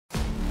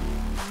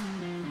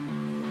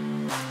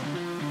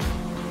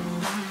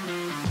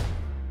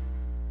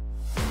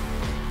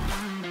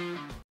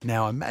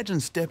Now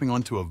imagine stepping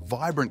onto a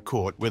vibrant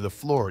court where the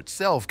floor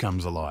itself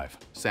comes alive.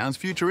 Sounds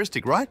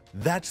futuristic, right?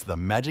 That's the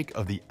magic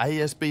of the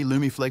ASB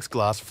Lumiflex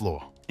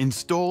Glassfloor.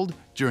 Installed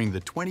during the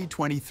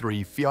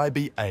 2023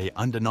 FIBA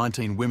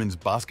Under-19 Women's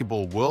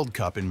Basketball World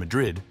Cup in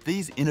Madrid,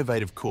 these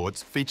innovative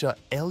courts feature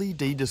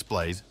LED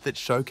displays that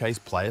showcase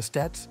player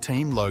stats,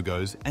 team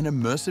logos, and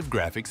immersive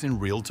graphics in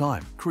real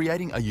time,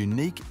 creating a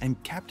unique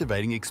and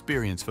captivating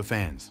experience for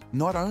fans.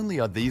 Not only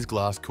are these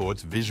glass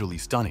courts visually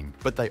stunning,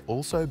 but they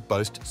also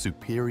boast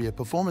superior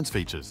performance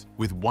features.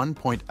 With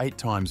 1.8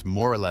 times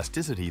more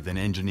elasticity than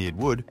engineered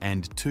wood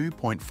and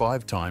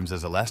 2.5 times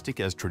as elastic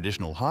as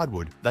traditional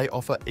hardwood, they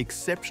offer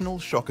exceptional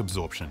shock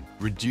absorption,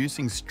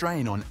 reducing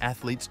strain on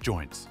athletes'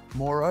 joints.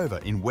 Moreover,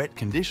 in wet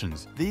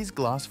conditions, these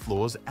glass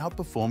floors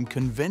outperform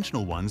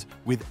conventional ones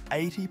with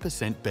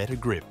 80% better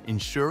grip,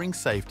 ensuring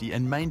safety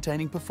and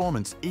maintaining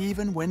performance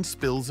even when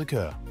spills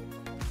occur.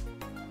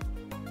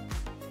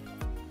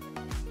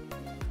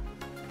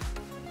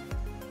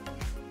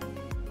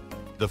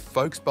 The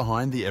folks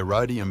behind the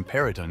Aerodium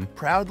Peryton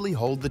proudly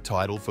hold the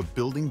title for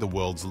building the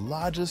world's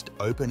largest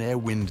open-air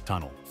wind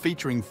tunnel.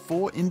 Featuring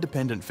 4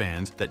 independent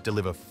fans that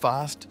deliver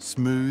fast,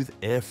 smooth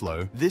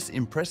airflow, this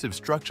impressive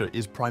structure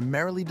is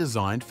primarily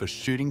designed for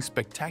shooting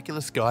spectacular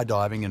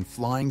skydiving and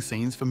flying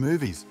scenes for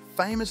movies,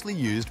 famously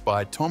used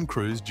by Tom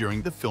Cruise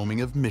during the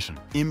filming of Mission: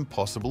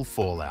 Impossible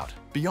Fallout.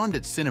 Beyond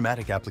its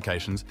cinematic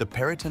applications, the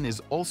Peryton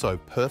is also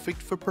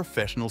perfect for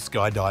professional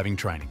skydiving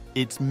training.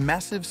 Its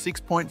massive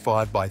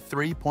 6.5 by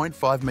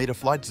 3.5 meter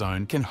flight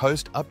zone can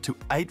host up to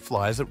 8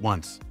 flyers at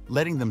once,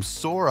 letting them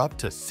soar up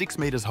to 6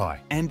 meters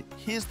high. And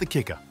here's the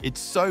kicker: it's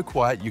so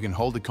quiet you can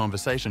hold a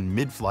conversation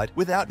mid-flight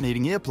without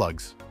needing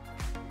earplugs.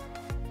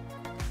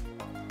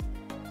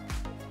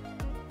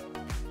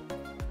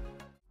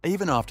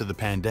 Even after the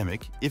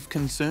pandemic, if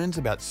concerns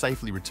about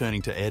safely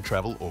returning to air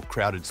travel or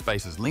crowded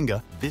spaces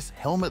linger, this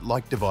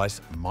helmet-like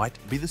device might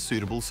be the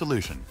suitable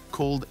solution.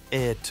 Called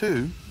Air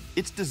 2,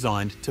 it's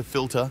designed to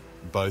filter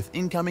both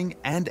incoming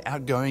and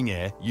outgoing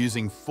air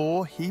using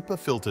 4 HEPA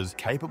filters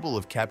capable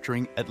of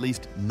capturing at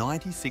least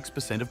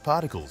 96% of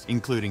particles,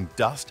 including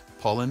dust,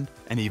 pollen,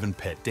 and even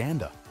pet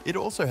dander. It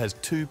also has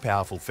 2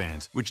 powerful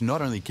fans, which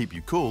not only keep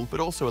you cool, but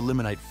also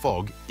eliminate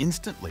fog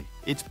instantly.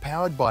 It's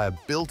powered by a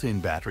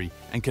built-in battery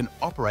and can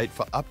operate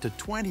for up to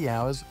 20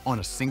 hours on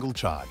a single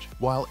charge.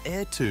 While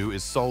Air 2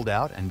 is sold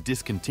out and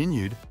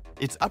discontinued,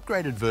 its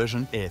upgraded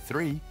version, Air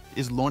 3,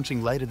 is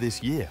launching later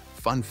this year.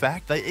 Fun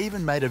fact, they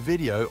even made a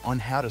video on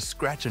how to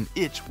scratch an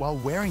itch while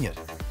wearing it.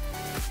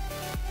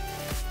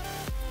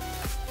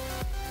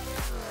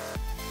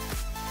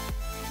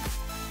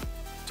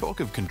 Talk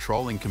of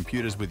controlling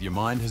computers with your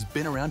mind has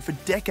been around for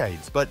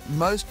decades, but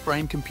most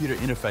brain-computer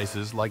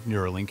interfaces like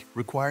Neuralink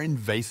require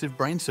invasive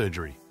brain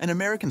surgery. An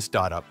American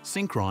startup,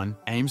 Synchron,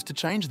 aims to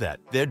change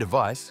that. Their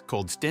device,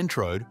 called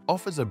Stentrode,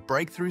 offers a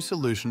breakthrough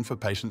solution for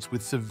patients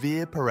with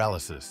severe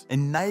paralysis,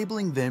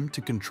 enabling them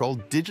to control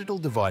digital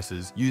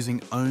devices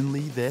using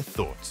only their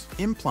thoughts.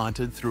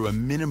 Implanted through a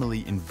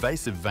minimally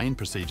invasive vein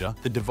procedure,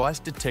 the device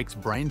detects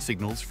brain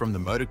signals from the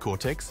motor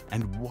cortex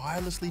and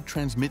wirelessly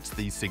transmits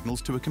these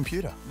signals to a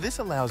computer. This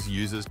allows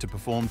users to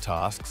perform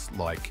tasks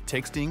like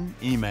texting,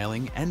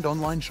 emailing, and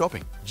online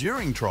shopping.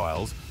 During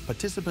trials,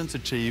 participants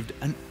achieved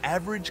an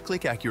average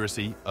click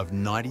accuracy of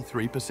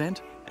 93%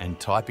 and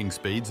typing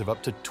speeds of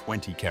up to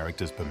 20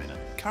 characters per minute.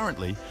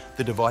 Currently,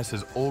 the device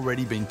has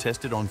already been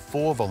tested on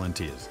 4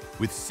 volunteers,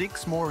 with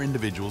 6 more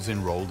individuals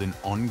enrolled in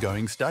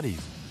ongoing studies.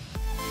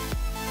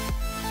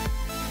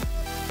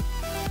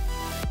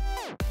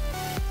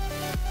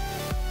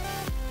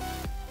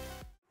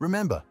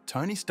 Remember,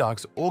 Tony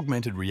Stark's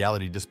augmented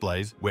reality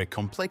displays where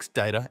complex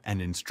data and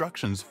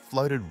instructions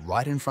floated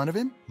right in front of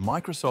him?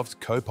 Microsoft's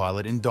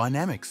Copilot in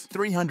Dynamics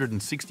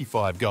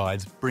 365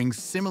 Guides brings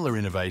similar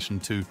innovation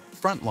to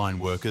frontline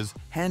workers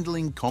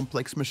handling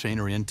complex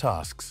machinery and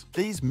tasks.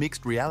 These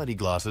mixed reality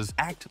glasses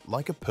act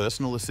like a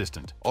personal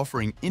assistant,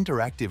 offering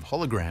interactive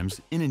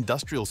holograms in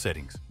industrial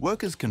settings.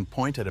 Workers can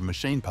point at a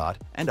machine part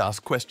and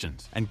ask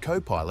questions, and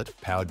Copilot,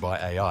 powered by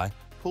AI,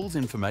 pulls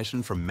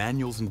information from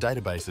manuals and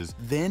databases,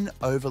 then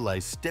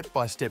overlays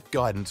step-by-step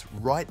guidance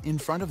right in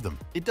front of them.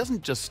 It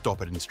doesn't just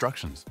stop at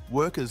instructions.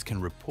 Workers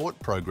can report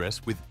progress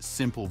with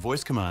simple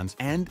voice commands,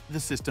 and the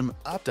system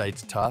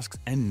updates tasks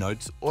and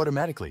notes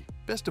automatically.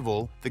 Best of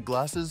all, the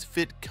glasses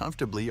fit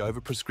comfortably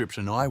over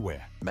prescription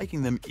eyewear,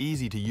 making them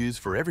easy to use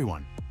for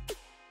everyone.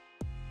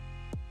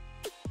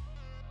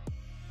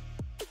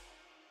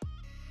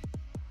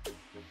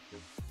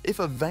 If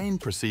a vein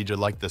procedure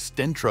like the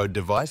Stentrode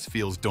device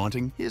feels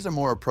daunting, here's a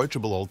more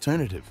approachable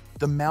alternative: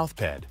 the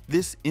Mouthpad.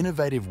 This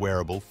innovative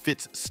wearable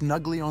fits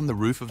snugly on the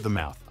roof of the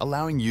mouth,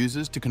 allowing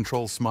users to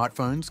control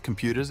smartphones,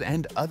 computers,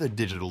 and other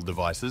digital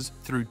devices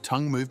through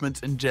tongue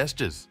movements and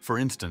gestures. For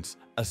instance,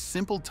 a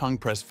simple tongue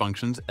press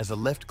functions as a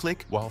left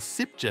click, while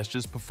sip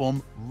gestures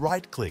perform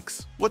right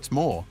clicks. What's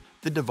more,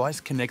 the device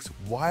connects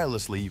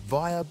wirelessly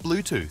via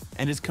Bluetooth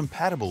and is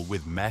compatible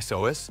with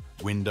macOS,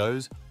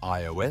 Windows,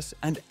 iOS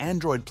and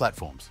Android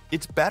platforms.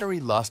 Its battery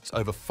lasts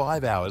over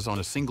 5 hours on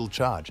a single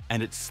charge,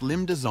 and its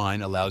slim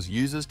design allows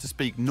users to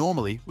speak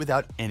normally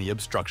without any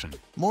obstruction.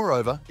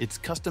 Moreover, it's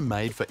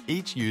custom-made for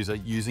each user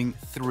using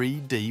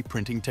 3D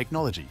printing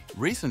technology.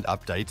 Recent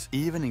updates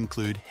even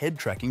include head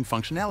tracking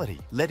functionality,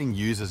 letting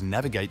users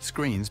navigate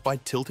screens by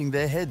tilting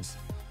their heads.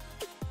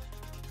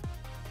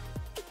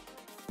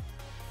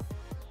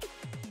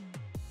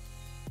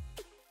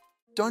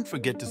 Don't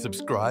forget to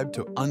subscribe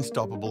to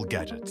Unstoppable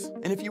Gadgets.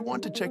 And if you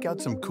want to check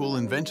out some cool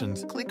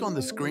inventions, click on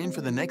the screen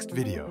for the next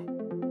video.